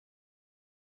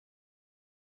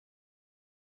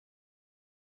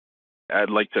I'd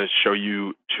like to show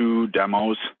you two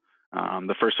demos.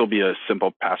 The first will be a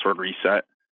simple password reset,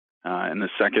 and the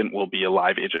second will be a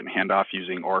live agent handoff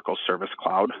using Oracle Service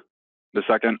Cloud. The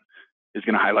second is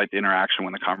going to highlight the interaction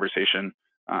when the conversation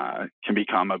can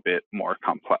become a bit more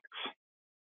complex.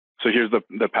 So here's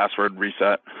the password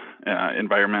reset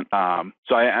environment.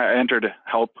 So I entered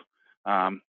help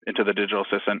into the digital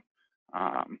assistant.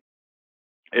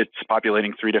 It's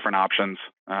populating 3 different options: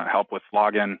 help with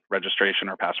login, registration,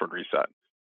 or password reset.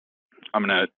 I'm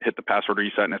going to hit the password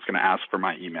reset, and it's going to ask for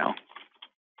my email.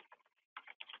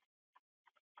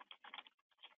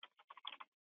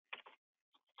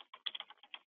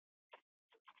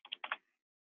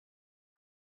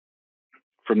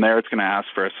 From there, it's going to ask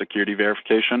for a security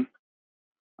verification.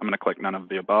 I'm going to click none of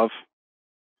the above.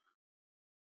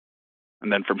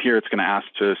 And then from here, it's going to ask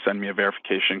to send me a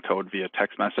verification code via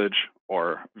text message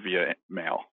or via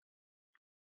mail.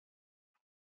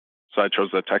 So I chose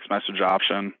the text message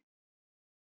option,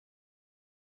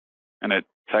 and it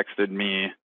texted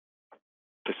me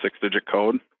the 6-digit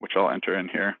code, which I'll enter in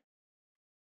here.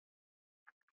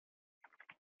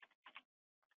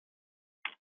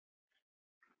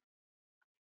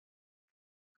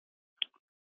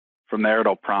 From there,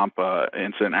 it'll prompt an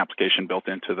incident application built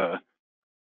into the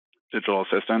digital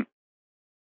assistant.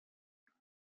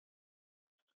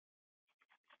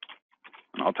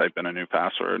 And I'll type in a new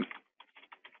password.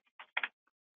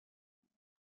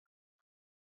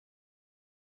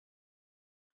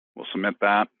 We'll submit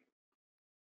that.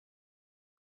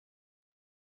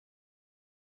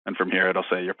 And from here, it'll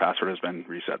say your password has been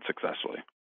reset successfully.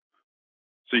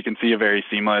 So you can see a very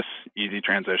seamless, easy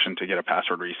transition to get a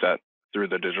password reset through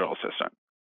the digital assistant.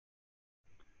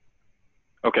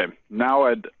 Okay, now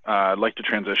I'd like to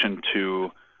transition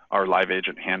to our live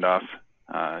agent handoff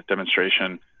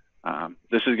demonstration.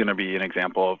 This is going to be an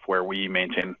example of where we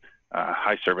maintain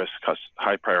high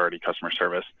priority customer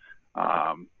service.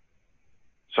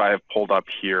 So I have pulled up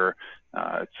here,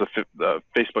 it's the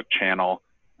Facebook channel.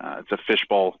 It's a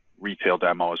Fishbowl retail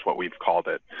demo is what we've called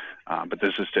it. But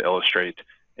this is to illustrate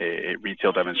a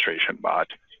retail demonstration bot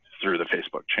through the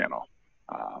Facebook channel.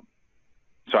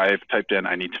 So I've typed in,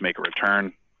 I need to make a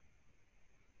return.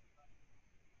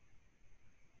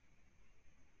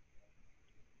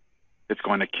 It's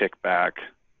going to kick back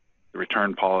the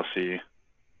return policy.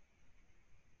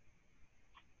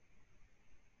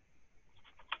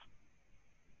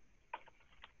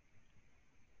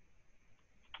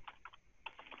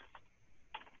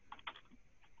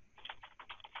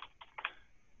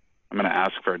 I'm going to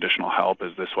ask for additional help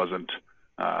as this wasn't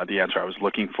the answer I was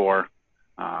looking for.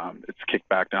 It's kicked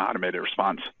back to an automated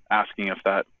response, asking if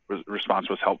that response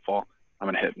was helpful. I'm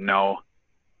going to hit no.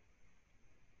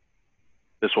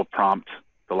 This will prompt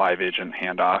the live agent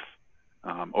handoff.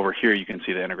 Over here, you can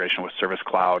see the integration with Service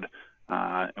Cloud,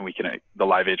 and the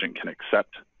live agent can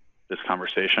accept this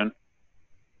conversation.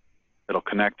 It'll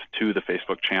connect to the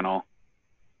Facebook channel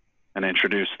and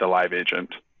introduce the live agent.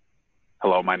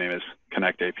 Hello, my name is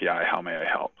Connect API. How may I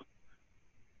help?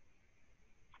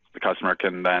 The customer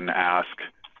can then ask,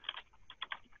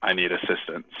 I need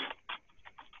assistance.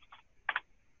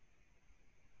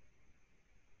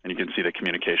 And you can see the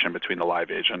communication between the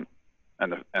live agent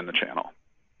and the channel.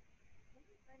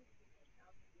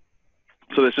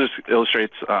 So this just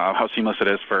illustrates how seamless it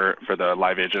is for the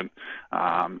live agent.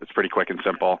 It's pretty quick and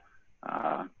simple.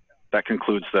 That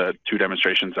concludes the 2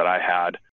 demonstrations that I had.